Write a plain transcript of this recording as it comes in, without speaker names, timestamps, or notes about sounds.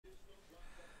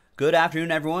Good afternoon,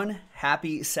 everyone.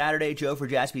 Happy Saturday. Joe for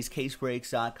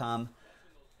jaspyscasebreaks.com.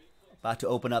 About to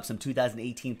open up some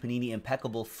 2018 Panini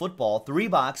Impeccable Football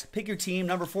 3-box. Pick your team,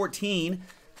 number 14.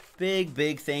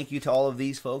 Big thank you to all of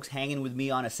these folks hanging with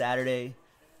me on a Saturday.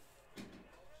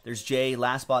 There's Jay,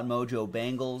 Last Spot Mojo,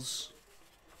 Bengals.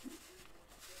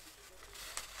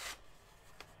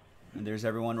 And there's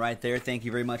everyone right there. Thank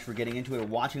you very much for getting into it. We're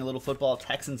watching a little football.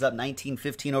 Texans up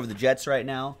 19-15 over the Jets right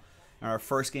now. In our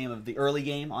first game of the early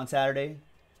game on Saturday.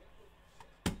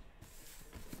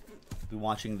 Be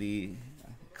watching the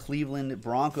Cleveland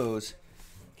Broncos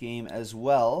game as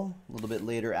well a little bit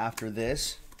later after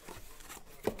this.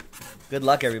 Good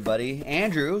luck, everybody.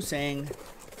 Andrew saying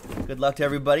good luck to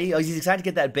everybody. Oh, he's excited to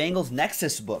get that Bengals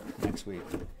Nexus book next week.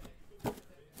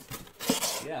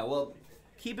 Yeah, well,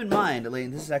 keep in mind, Elaine,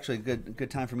 this is actually a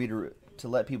good time for me to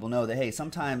let people know that, hey,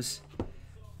 sometimes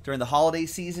during the holiday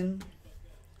season,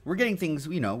 we're getting things,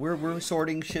 you know, we're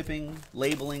sorting, shipping,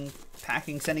 labeling,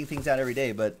 packing, sending things out every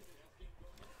day, but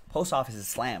post office is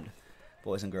slammed,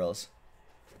 boys and girls.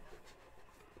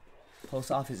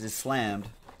 Post office is slammed,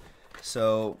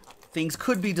 so things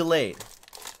could be delayed.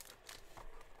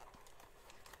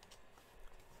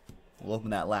 We'll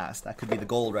open that last. That could be the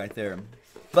gold right there.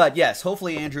 But yes,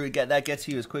 hopefully, Andrew, that gets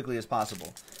to you as quickly as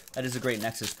possible. That is a great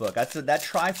Nexus book. That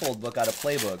trifold book out of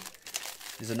Playbook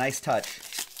is a nice touch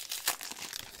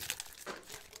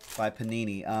by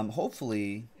Panini.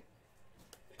 Hopefully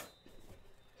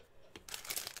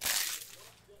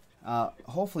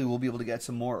we'll be able to get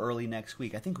some more early next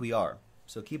week. I think we are.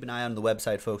 So keep an eye on the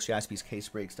website, folks,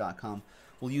 jaspyscasebreaks.com.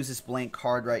 We'll use this blank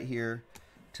card right here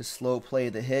to slow play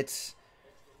the hits.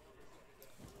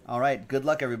 All right, good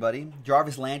luck, everybody.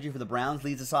 Jarvis Landry for the Browns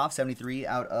leads us off, 73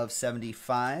 out of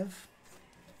 75.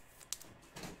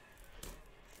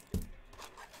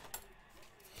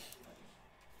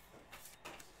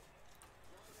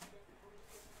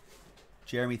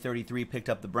 Jeremy, 33, picked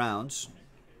up the Browns.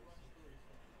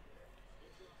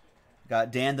 Got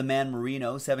Dan the Man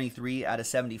Marino, 73 out of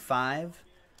 75.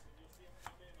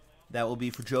 That will be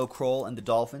for Joe Kroll and the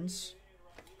Dolphins.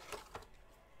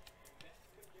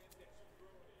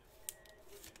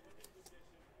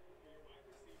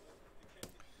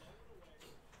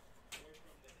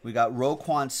 We got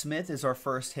Roquan Smith is our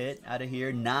first hit out of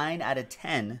here. 9 out of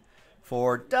 10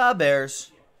 for the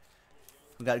Bears.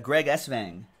 We got Greg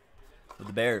Esvang with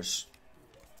the Bears.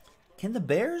 Can the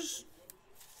Bears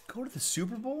go to the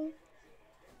Super Bowl?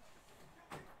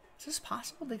 Is this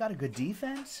possible? They got a good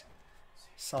defense,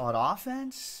 solid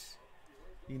offense,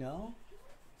 you know?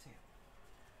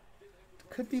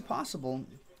 Could be possible.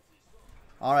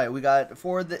 All right, we got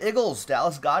for the Eagles,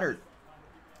 Dallas Goedert.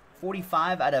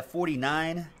 45 out of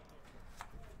 49.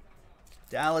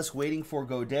 Dallas waiting for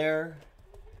Goedert.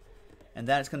 And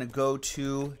that's going to go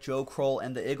to Joe Kroll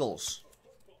and the Eagles.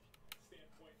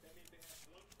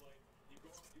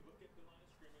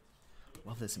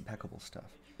 Love this impeccable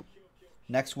stuff.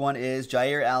 Next one is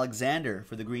Jair Alexander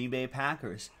for the Green Bay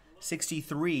Packers.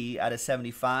 63 out of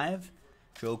 75.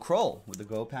 Joe Kroll with the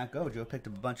Go Pack Go. Joe picked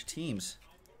up a bunch of teams.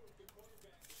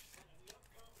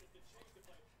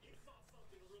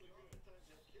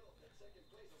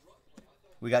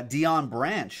 We got Deion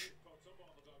Branch.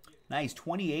 Nice,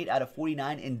 28 out of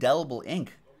 49 indelible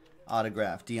ink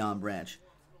autograph, Deion Branch.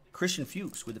 Christian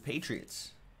Fuchs with the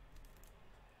Patriots.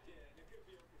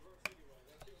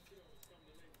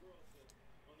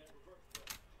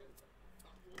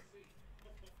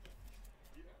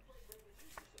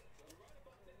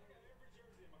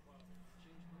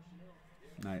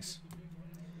 Nice.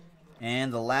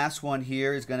 And the last one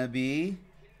here is going to be,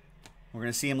 we're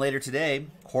going to see him later today,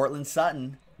 Courtland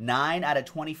Sutton, 9 out of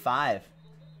 25.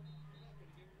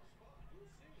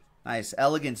 Nice.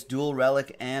 Elegance, dual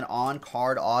relic, and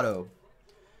on-card auto.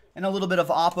 And a little bit of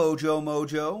Oppo Joe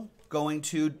Mojo going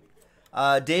to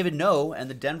David No and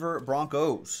the Denver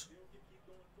Broncos.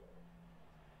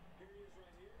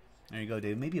 There you go,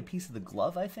 David. Maybe a piece of the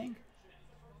glove, I think.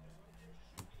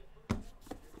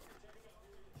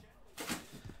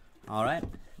 All right,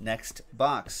 next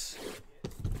box.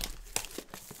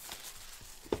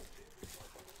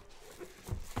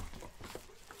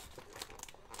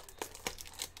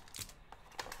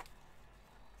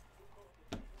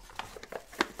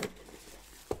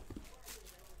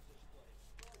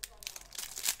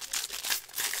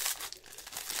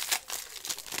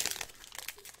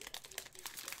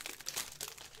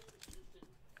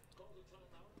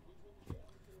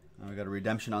 We got a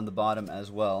redemption on the bottom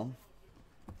as well.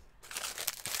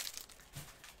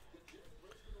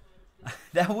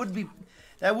 That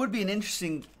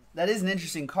is an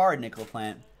interesting card, Nickel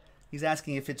Plant. He's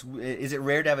asking if is it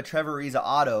rare to have a Trevor Ariza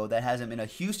auto that has him in a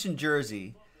Houston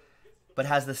jersey, but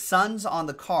has the Suns on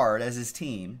the card as his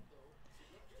team.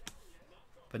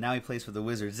 But now he plays for the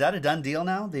Wizards. Is that a done deal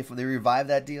now? They revived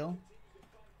that deal?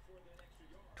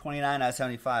 29 out of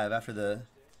 75 after the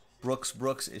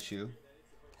Brooks issue.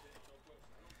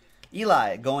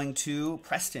 Eli going to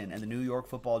Preston and the New York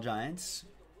Football Giants.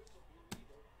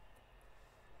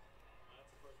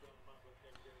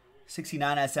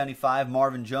 69 out of 75,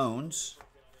 Marvin Jones.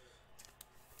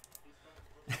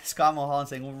 Scott Mulholland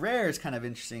saying, well, rare is kind of an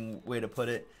interesting way to put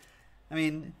it. I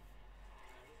mean,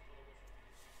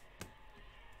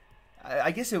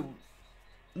 I guess it,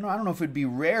 no, I don't know if it would be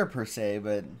rare per se,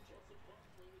 but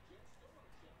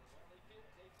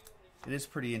it is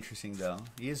pretty interesting though.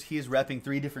 He is repping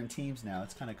 3 different teams now.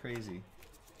 It's kind of crazy.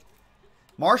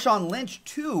 Marshawn Lynch,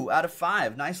 2 out of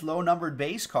 5. Nice low numbered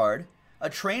base card. A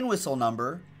train whistle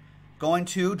number going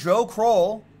to Joe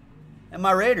Kroll and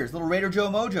my Raiders. Little Raider Joe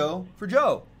Mojo for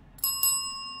Joe.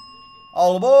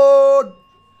 All aboard!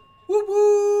 Whoop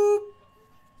whoop!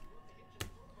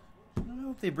 I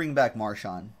hope they bring back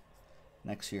Marshawn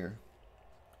next year.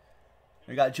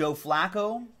 We got Joe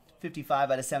Flacco, 55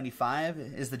 out of 75.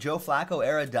 Is the Joe Flacco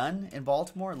era done in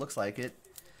Baltimore? It looks like it.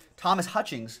 Thomas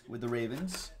Hutchings with the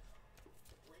Ravens.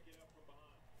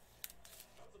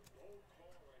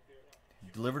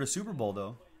 Delivered a Super Bowl,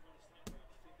 though.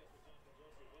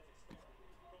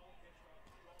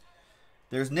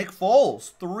 There's Nick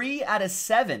Foles, 3 out of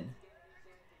 7.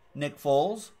 Nick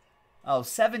Foles. Oh,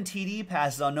 7 TD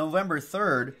passes on November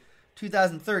 3rd,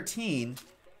 2013.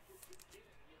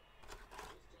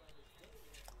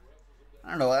 I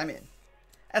don't know. I mean,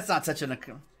 that's not such an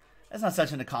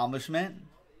accomplishment,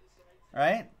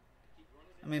 right?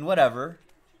 I mean, whatever.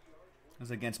 It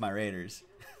was against my Raiders.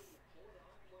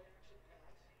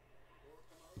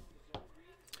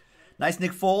 Nice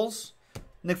Nick Foles.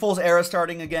 Nick Foles era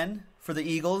starting again for the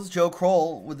Eagles. Joe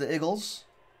Kroll with the Eagles.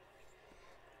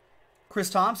 Chris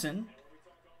Thompson.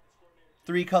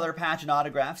 3-color patch and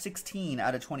autograph. 16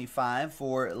 out of 25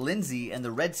 for Lindsey and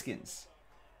the Redskins.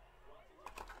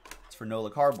 It's for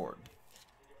Nola Cardboard.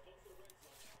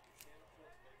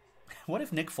 What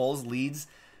if Nick Foles leads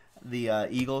the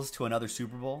Eagles to another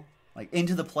Super Bowl? Like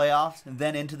into the playoffs and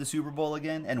then into the Super Bowl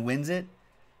again and wins it?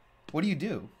 What do you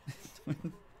do?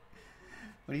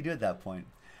 What do you do at that point?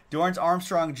 Dorrance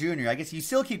Armstrong Jr. I guess you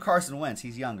still keep Carson Wentz.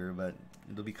 He's younger, but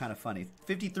it'll be kind of funny.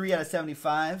 53 out of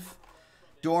 75.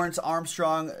 Dorrance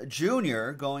Armstrong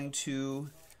Jr. going to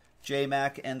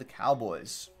J-Mac and the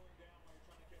Cowboys.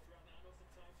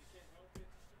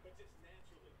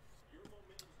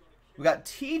 We got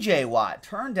TJ Watt.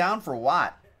 Turned down for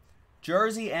Watt.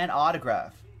 Jersey and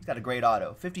autograph. He's got a great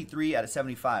auto. 53 out of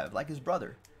 75. Like his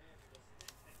brother.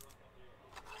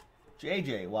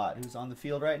 JJ Watt, who's on the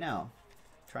field right now.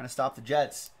 Trying to stop the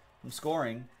Jets from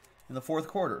scoring in the 4th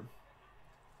quarter.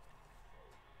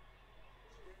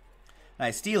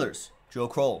 Nice. Steelers. Joe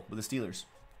Kroll with the Steelers.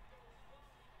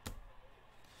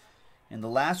 And the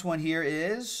last one here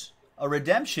is a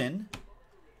redemption.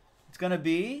 It's going to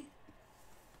be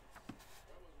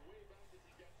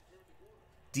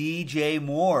DJ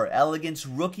Moore. Elegance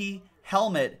rookie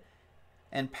helmet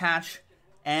and patch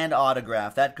and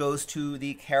autograph. That goes to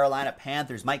the Carolina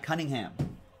Panthers. Mike Cunningham.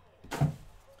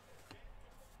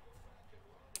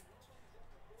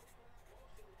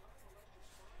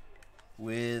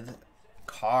 With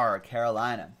Carr,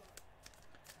 Carolina.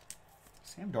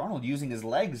 Sam Darnold using his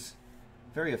legs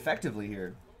very effectively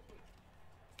here.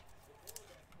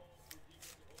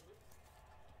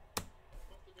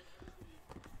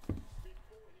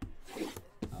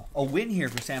 A win here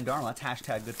for Sam Darnold. That's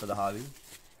hashtag good for the hobby.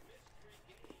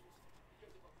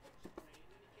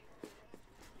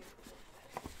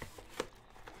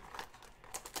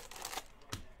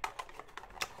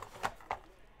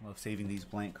 Love saving these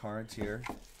blank cards here.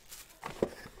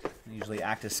 They usually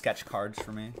act as sketch cards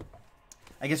for me.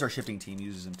 I guess our shipping team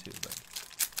uses them too. But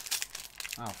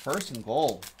wow, 1st and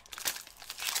goal.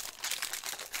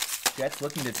 Jets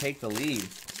looking to take the lead.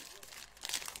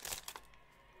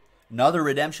 Another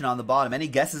redemption on the bottom. Any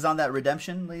guesses on that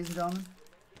redemption, ladies and gentlemen?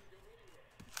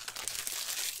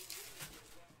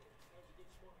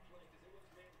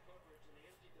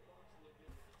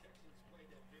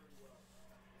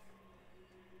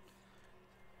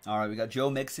 All right, we got Joe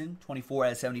Mixon, 24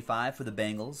 out of 75 for the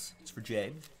Bengals. It's for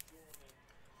Jay.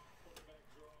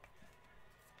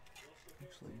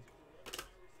 Actually,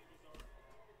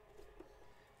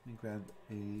 let me grab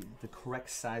the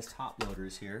correct size top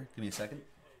loaders here. Give me a second.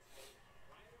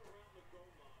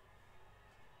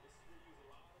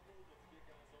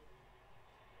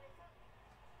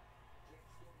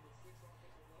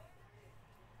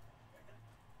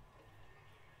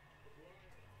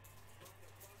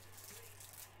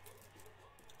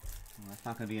 That's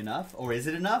not going to be enough. Or is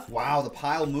it enough? Wow, the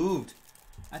pile moved.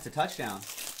 That's a touchdown.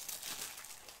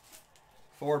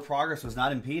 Forward progress was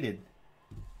not impeded.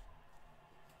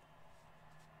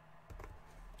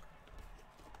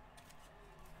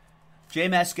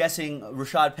 J-Mess guessing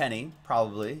Rashad Penny,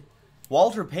 probably.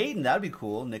 Walter Payton, that would be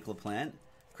cool. Nick LaPlante.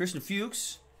 Christian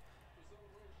Fuchs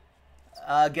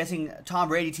guessing Tom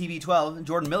Brady TB12. And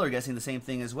Jordan Miller guessing the same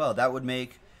thing as well. That would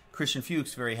make Christian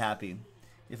Fuchs very happy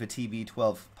if a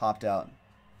TB12 popped out.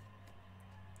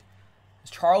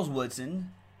 It's Charles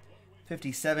Woodson,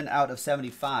 57 out of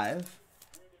 75.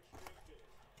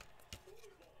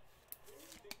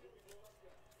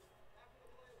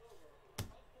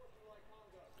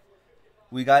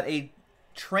 We got a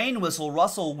train whistle,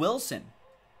 Russell Wilson.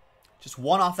 Just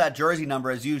one off that jersey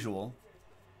number as usual.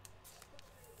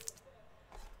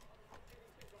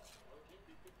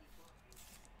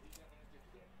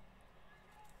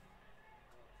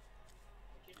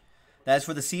 That's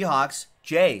for the Seahawks.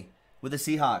 Jay with the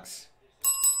Seahawks.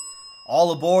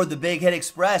 All aboard the Big Hit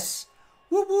Express.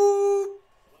 Whoop whoop.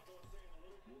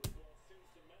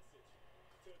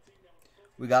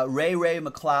 We got Ray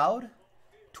McLeod.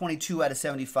 22 out of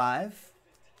 75.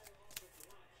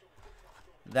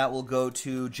 That will go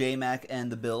to J-Mac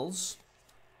and the Bills.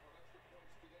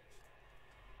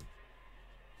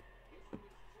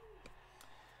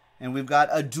 And we've got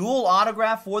a dual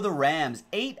autograph for the Rams.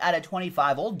 8 out of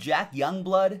 25. Old Jack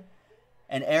Youngblood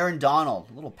and Aaron Donald.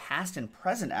 A little past and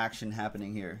present action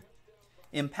happening here.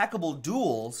 Impeccable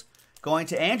duels going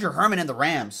to Andrew Herman and the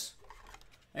Rams.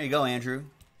 There you go, Andrew.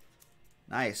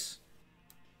 Nice.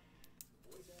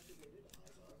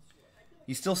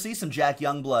 You still see some Jack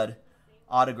Youngblood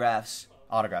autographs.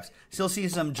 Still see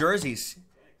some jerseys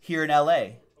here in LA.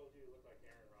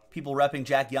 People repping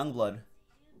Jack Youngblood.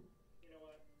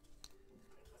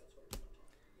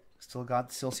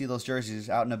 Still see those jerseys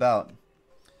out and about.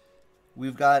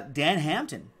 We've got Dan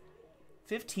Hampton.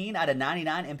 15 out of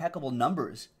 99 impeccable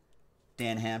numbers.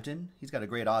 Dan Hampton. He's got a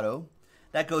great auto.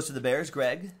 That goes to the Bears,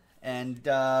 Greg. And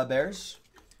Bears,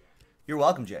 you're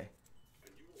welcome, Jay.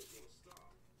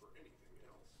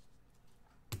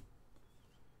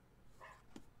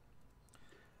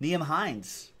 Nyheim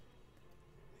Hines.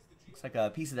 Looks like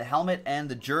a piece of the helmet and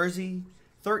the jersey.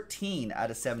 13 out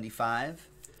of 75.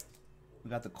 We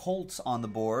got the Colts on the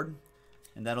board.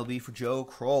 And that'll be for Joe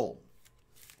Kroll.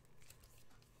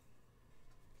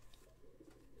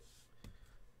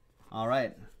 All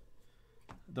right.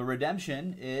 The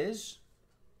redemption is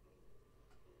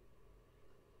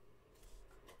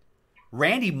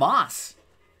Randy Moss.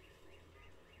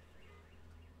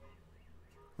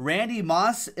 Randy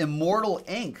Moss, Immortal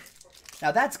Ink.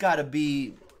 Now that's got to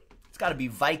be, it's got to be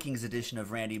Vikings edition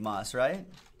of Randy Moss, right?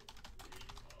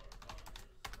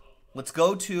 Let's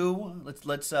go to,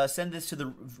 let's send this to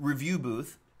the review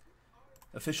booth,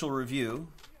 official review.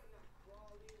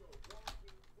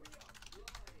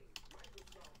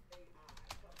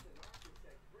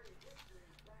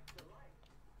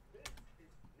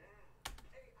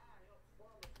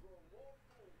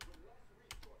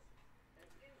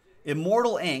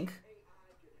 Immortal Ink,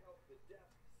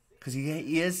 because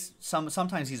he is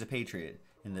sometimes he's a Patriot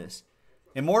in this.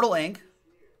 Immortal Ink.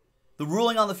 The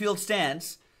ruling on the field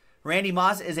stands. Randy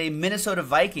Moss is a Minnesota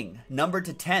Viking, numbered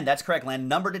to 10. That's correct, Len.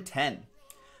 Numbered to 10.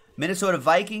 Minnesota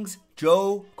Vikings.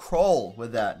 Joe Kroll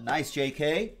with that. Nice,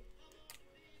 JK.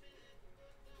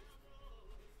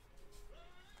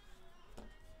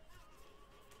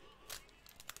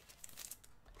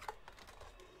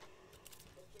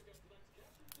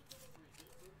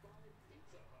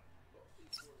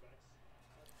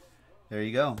 There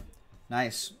you go.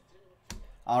 Nice.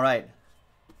 All right.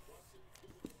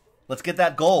 Let's get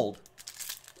that gold.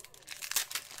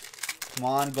 Come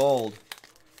on, gold.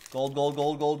 Gold, gold,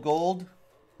 gold, gold, gold.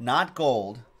 Not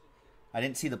gold. I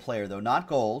didn't see the player, though. Not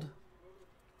gold.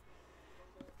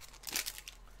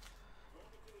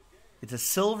 It's a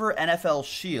silver NFL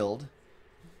shield.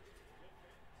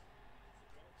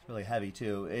 It's really heavy,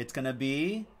 too. It's going to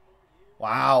be,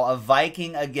 wow, a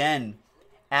Viking again.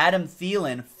 Adam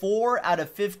Thielen, 4 out of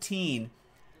 15.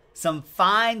 Some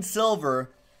fine silver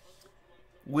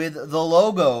with the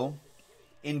logo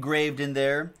engraved in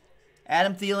there.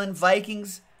 Adam Thielen,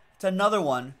 Vikings. It's another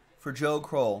one for Joe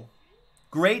Kroll.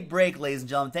 Great break, ladies and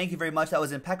gentlemen. Thank you very much. That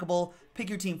was impeccable. Pick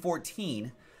your team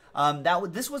 14.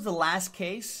 This was the last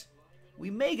case. We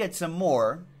may get some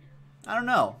more. I don't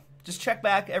know. Just check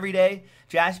back every day.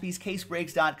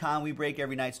 JaspysCaseBreaks.com. We break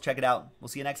every night, so check it out. We'll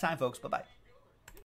see you next time, folks. Bye-bye.